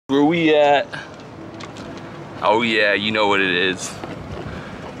Where we at? Oh yeah, you know what it is.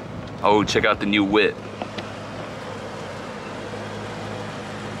 Oh, check out the new whip.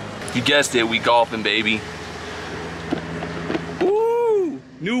 You guessed it, we golfing, baby. Woo!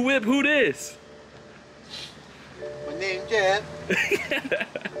 New whip, who this? My name's Jeff.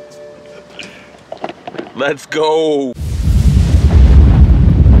 Let's go.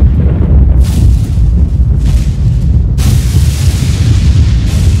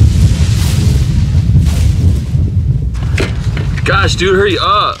 Gosh, dude, hurry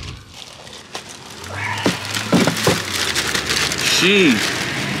up. Jeez.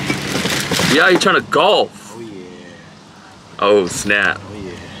 Yeah, you're trying to golf. Oh, yeah. Oh, snap. Oh,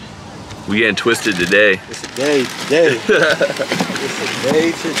 yeah. We getting twisted today. It's a day today. It's a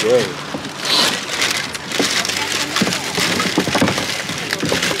day today.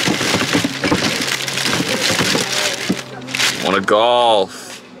 Wanna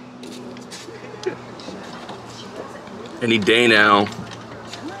golf. Any day now.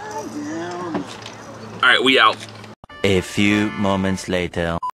 Alright, we out. A few moments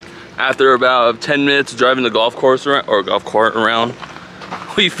later. After about 10 minutes driving the golf course around, or golf cart around,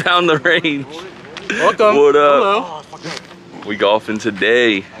 we found the range. Welcome. What up? Hello. We golfing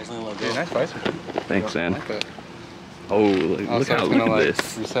today. Dude, nice bicycle. Thanks, man. Like that. Oh, look So how it's look gonna, at like,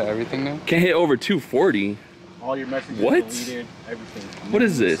 this. Reset everything now. Can't hit over 240. All your messages What? deleted, everything. What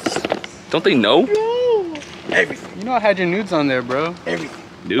is this? Don't they know? Everything. You know I had your nudes on there, bro. Everything.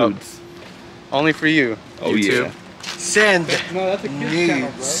 Nudes. Only for you. Oh YouTube. yeah. Send. No, that's a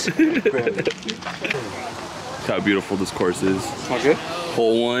kid's channel, bro. Look how beautiful this course is. Smell good?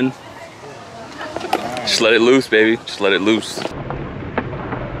 Hole one. Just let it loose, baby. Just let it loose.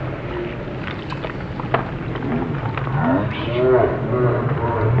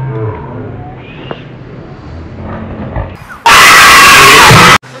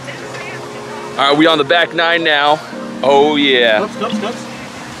 All right, we on the back nine now. Oh yeah.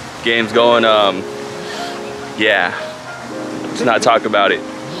 Game's going, yeah. Let's not talk about it.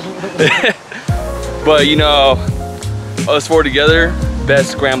 But you know, us four together,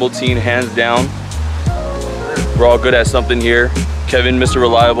 best scramble team hands down. We're all good at something here. Kevin, Mr.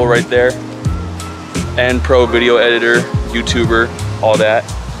 Reliable right there. And pro video editor, YouTuber, all that.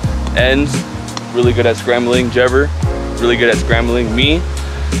 And really good at scrambling. Jever, really good at scrambling. Me,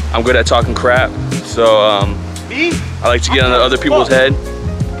 I'm good at talking crap. So Me? I like to get on other people's head.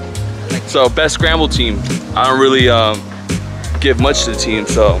 So best scramble team. I don't really give much to the team,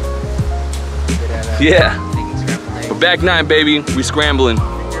 so yeah. But back nine, baby, we scrambling.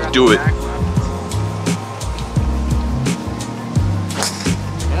 Do it.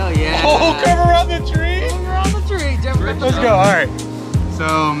 Hell yeah. Oh, come around the tree. You're on the tree. Let's go. All right. So.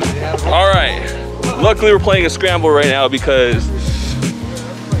 All right. Luckily, we're playing a scramble right now because,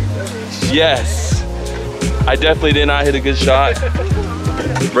 yes, I definitely did not hit a good shot.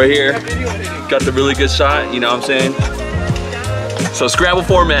 Right here, got the really good shot, you know what I'm saying? So scramble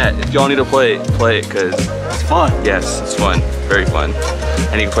format, if y'all need to play it, because It's fun. yes, it's fun, very fun.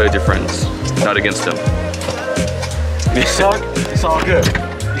 And you can play with your friends, not against them. You suck, it's all good.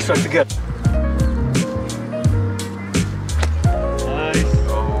 You suck together. Nice.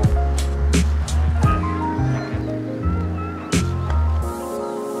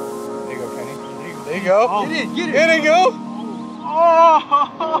 There you go, Kenny. There you go. Oh. Get it. There you go.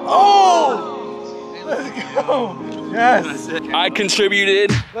 Oh! Let's go! Yes! I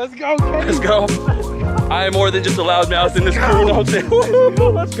contributed, Let's go, Kenny. let's go. I am more than just a loudmouth in this crew, you know what I'm saying? Woo,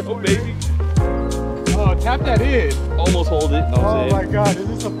 let's go, baby. Oh, tap that in. Almost hold it, know what Oh I'm my saying? God, is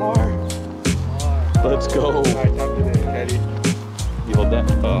this a bar? Let's go. All right, tap it in, Kenny. You hold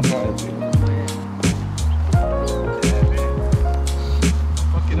that? Oh.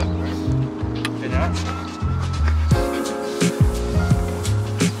 Fuck it up, bro. Can you?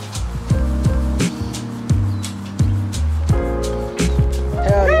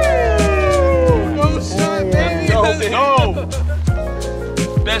 Hell yeah! Go shot, baby. Go, Let's baby. go.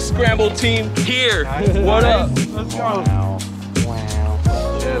 Best scramble team here. Nice, What nice. up? Let's go.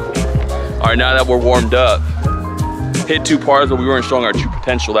 All right, now that we're warmed up, hit 2 pars, but we weren't showing our true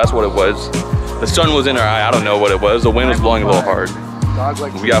potential. That's what it was. The sun was in our eye. I don't know what it was. The wind was blowing a little hard.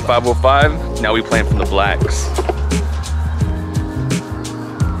 We got 505. Now we playing from the blacks.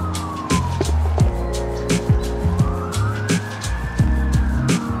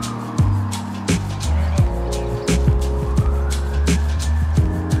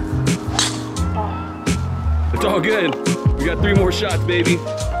 It's all good. We got 3 more shots, baby.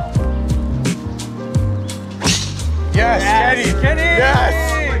 Yes, Kenny.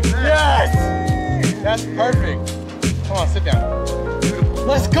 Yes. Yes. That's perfect. Come on, sit down.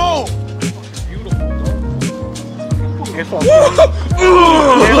 Let's go!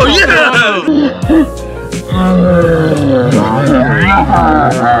 Oh, yeah!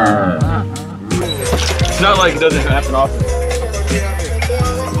 It's not like it doesn't happen often.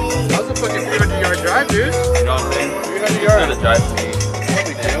 That was a fucking 300-yard drive, dude. You know what I'm saying? 300 It's yards. not a drive for me.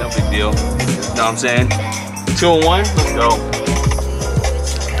 No big deal. You know what I'm saying? 2 and 1, let's go.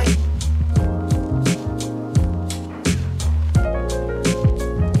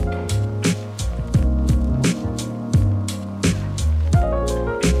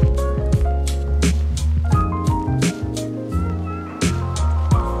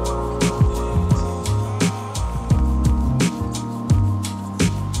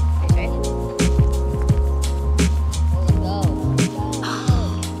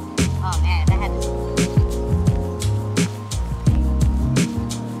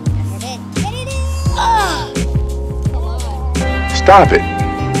 Stop it.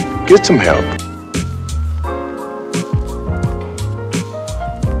 Get some help.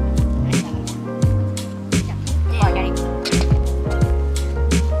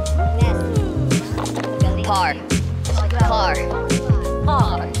 Par. Par.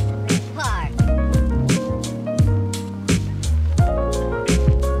 Par. Par.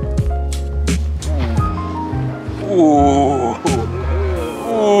 Ooh.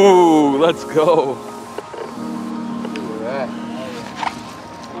 Ooh, let's go.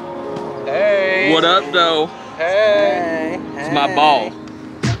 Hey. What up, though? Hey. It's my ball.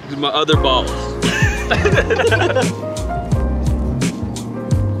 It's my other balls.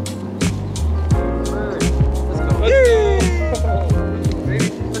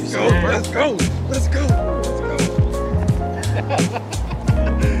 Let's go. Let's go.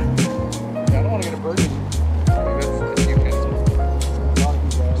 I don't want to get a birdie.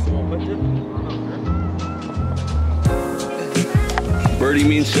 That's you, Birdie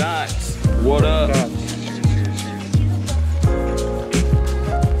means shots. What up?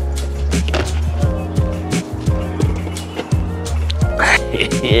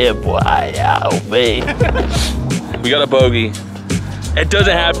 Yeah, boy, oh, babe. We got a bogey. It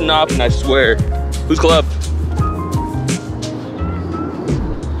doesn't happen often, I swear. Who's club?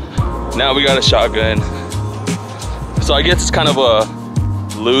 Now we got a shotgun. So I guess it's kind of a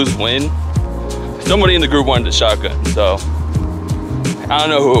lose-win. Somebody in the group wanted a shotgun, so I don't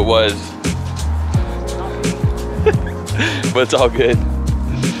know who it was. But it's all good.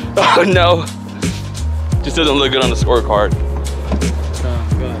 Oh no. Just doesn't look good on the scorecard.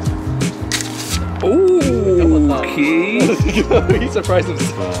 Ooh, Key. He surprised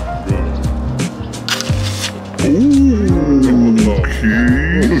himself. He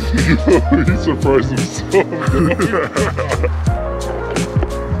surprised himself.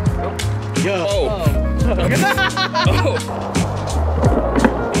 Yo. Oh.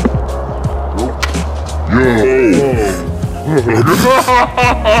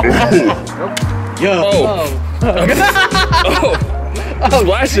 Yo. Oh.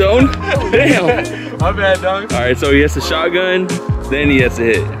 Splash zone. Damn. My bad, dog. All right, so he has to shotgun, then he has to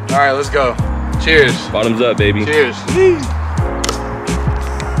hit. All right, let's go. Cheers. Bottoms up, baby. Cheers.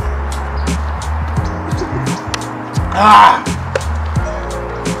 Ah.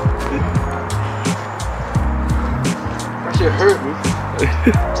 That shit hurt me.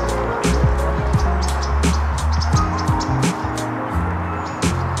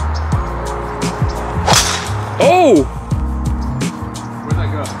 Oh! Where'd that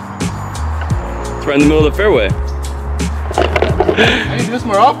go? It's right in the middle of the fairway. I need to do this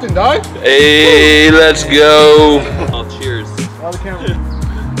more often, dog. Hey, let's go. Oh, cheers. All the camera.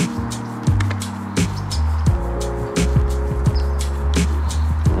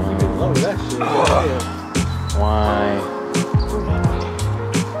 Love that shit. Why?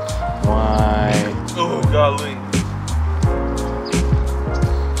 Oh, golly.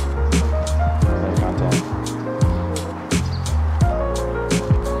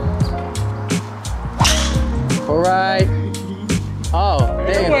 Alright. Oh,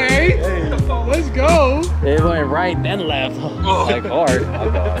 damn. Anyway, let's go. It went right then left. Like hard.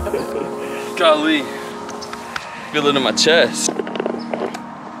 Golly. Feel it in my chest.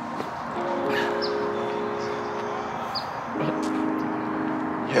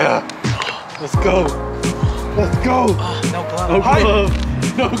 Yeah. Let's go. Let's go. No glove. No glove.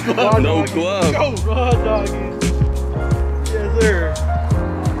 No glove. No doggy. glove. Go. Raw doggy. Yes, sir.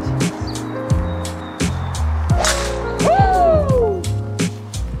 Woo!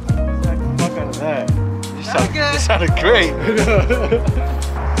 Smack the fuck out of that. You sounded great.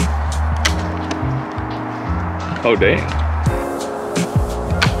 Oh, dang.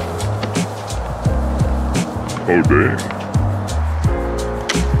 Oh, dang.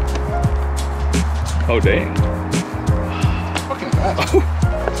 Oh, dang. Fucking bad.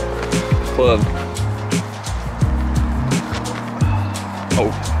 Hold on.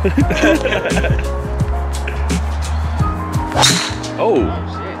 Oh. Oh.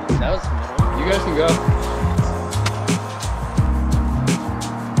 Shit, that was middle. You guys can go.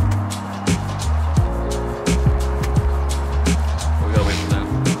 We gotta wait for them.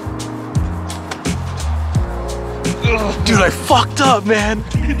 Dude, I fucked up, man.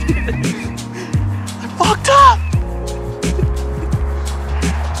 I fucked up.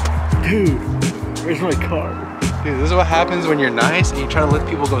 Dude, where's my car? Dude, this is what happens when you're nice and you try to let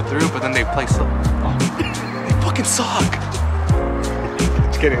people go through, but then they play so. They fucking suck.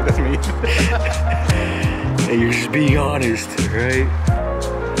 Just kidding, that's me. Hey, you're just being honest, right?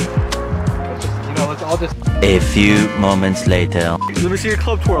 You know, let's all just. A few moments later. Let me see your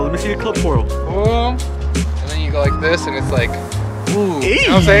club twirl. Let me see your club twirl. Boom. And then you go like this, and it's like, ooh. Hey. You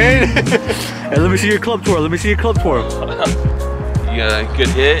know what I'm saying? Hey, let me see your club twirl. Let me see your club twirl. You got a good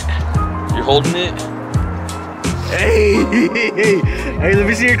hit. You're holding it. Hey, hey, let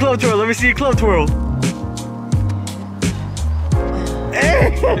me see your club twirl. Let me see your club twirl.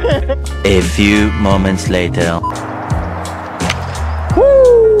 Hey. A few moments later.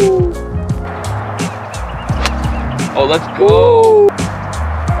 Woo. Oh, let's go.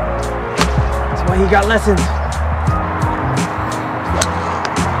 That's why he got lessons.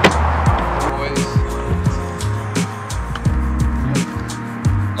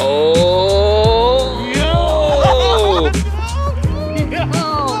 Oh. Yo.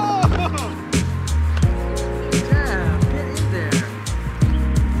 Damn, get in there.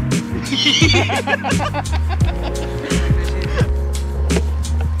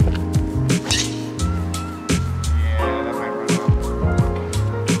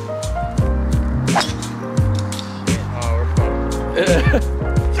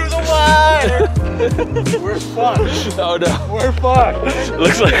 Through the wire! We're fucked. Oh no. We're fucked.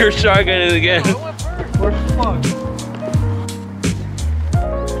 Looks like we're shotgunning again. We're fucked.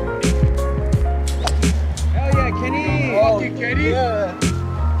 Hell yeah, Kenny! Oh, you Kenny? Yeah.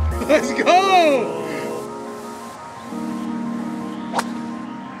 Let's go!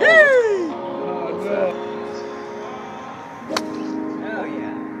 Hell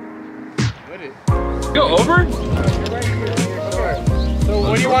yeah. Go over? So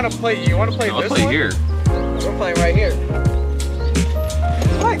what do you want to play? You want to play I'll this play one? here. We're playing right here.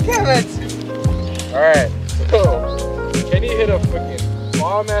 What, Kevin? Alright, so Kenny hit a fucking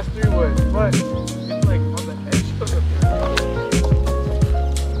bomb ass 3-wood, but it's like on the edge of the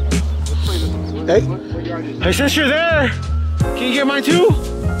Let's play this one. Hey. What yard is it? Hey, since you're there, can you get mine too?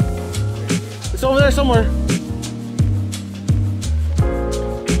 It's over there somewhere.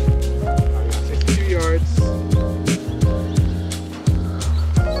 62 yards.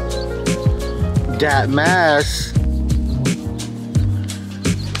 That mass. You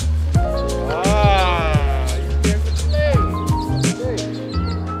can't play.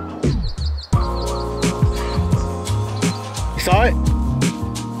 You saw it?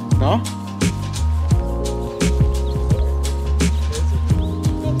 No?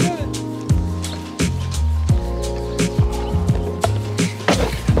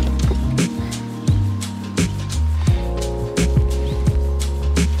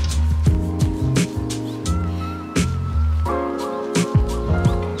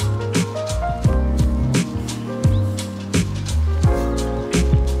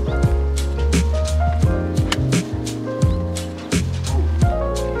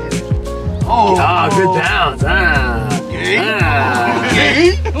 Oh, good bounce.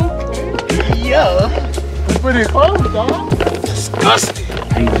 Pretty close, dog. Disgusting.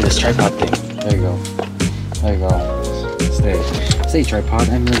 I need to do this tripod thing. There you go. There you go. Stay tripod.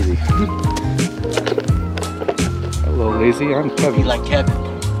 I'm lazy. Hello, lazy. I'm Kevin. Be like Kevin.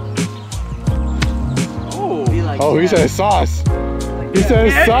 Oh, Be like he said sauce. He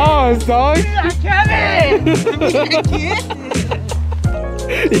said sauce, dog. Be like Kevin.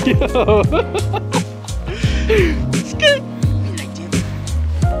 Yo.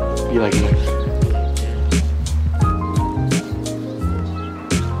 Be like him.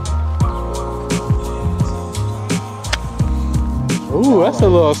 Ooh, that's a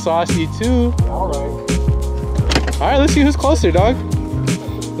little saucy too. Alright, let's see who's closer, dog.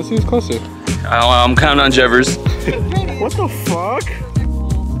 Let's see who's closer. I'm counting on Jevers. What the fuck?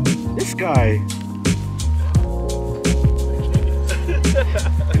 This guy.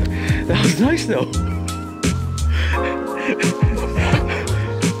 That was nice though.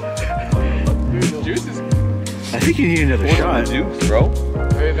 Dude, juice is. I think you need another shot. Dukes, bro.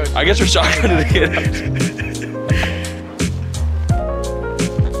 I guess we're shotgunning again.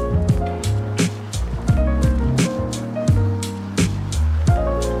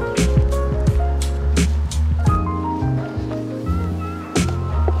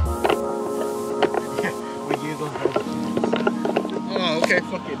 Okay,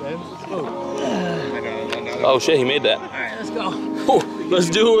 fuck it, then. Oh shit, he made that. Alright, let's go. Oh, let's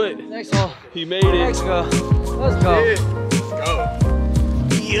do it. Next one. He made it. Let's go. Let's go.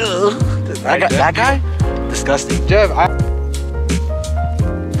 That guy? Disgusting. Jeff,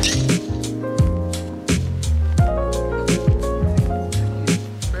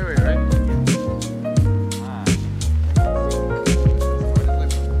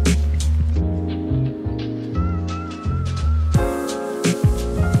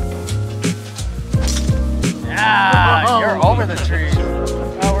 You're over the tree.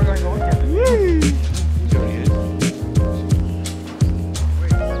 Oh, we're going to go again.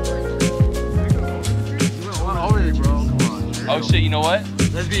 Oh shit, you know what?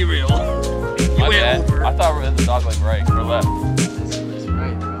 Let's be real. My bad. I thought we had the dog like right or left.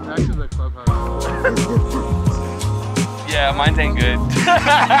 back to the clubhouse. Yeah, mine ain't good.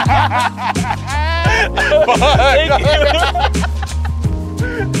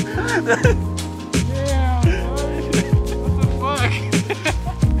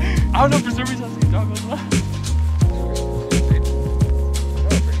 I don't know, for some reason I see a dog goes left.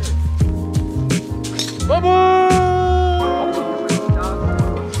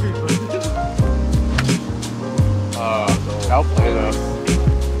 I'll play though.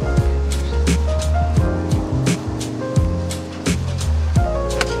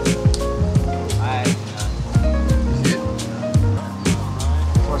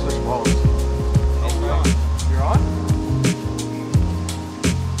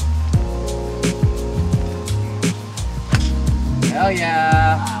 Hell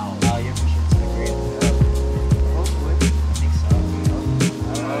yeah. Wow. Oh, you're for sure so great. Hopefully. I think so.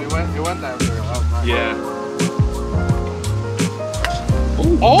 I don't know, it went that way. Oh, Yeah.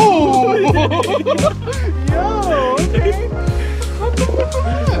 oh! Yo, okay.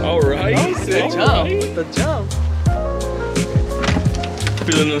 Alright. Good jump. With the jump.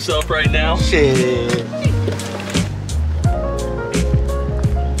 Feeling himself right now. Shit.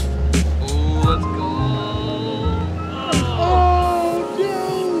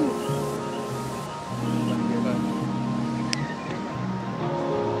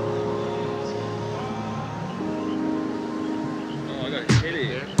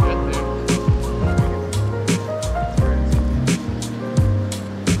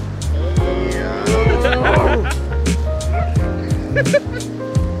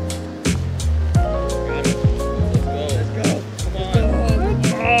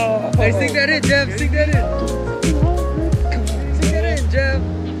 Hey, sing that in, Jeff. Sing that in. Sing that in, Jeff.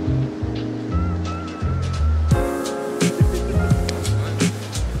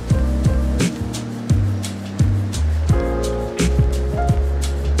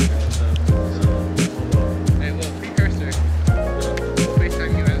 Hey, look, precursor.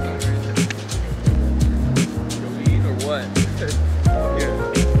 FaceTime you guys over. Go eat or what?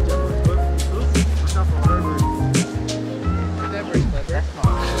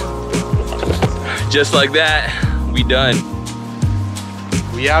 Just like that, we done.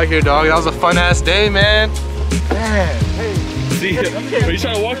 We out here, dog. That was a fun ass day, man. See, are you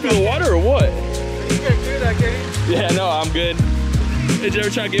trying to walk through the water or what? You can't do that, can you? Yeah, no, I'm good. Did you ever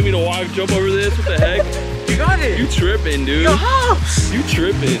try to get me to walk, jump over this? What the heck? You got it. You tripping, dude. Yo, hops. You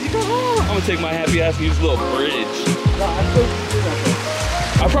tripping. You go home. I'm gonna take my happy ass and use a little bridge.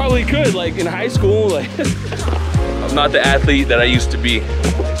 I probably could, like in high school. Like, I'm not the athlete that I used to be.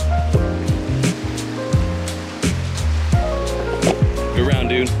 Good round,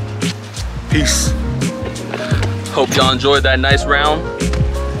 dude. Peace. Hope y'all enjoyed that nice round.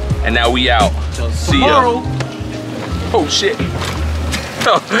 And now we out. See ya. Oh shit.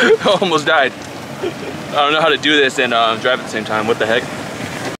 Oh, almost died. I don't know how to do this and drive at the same time. What the heck?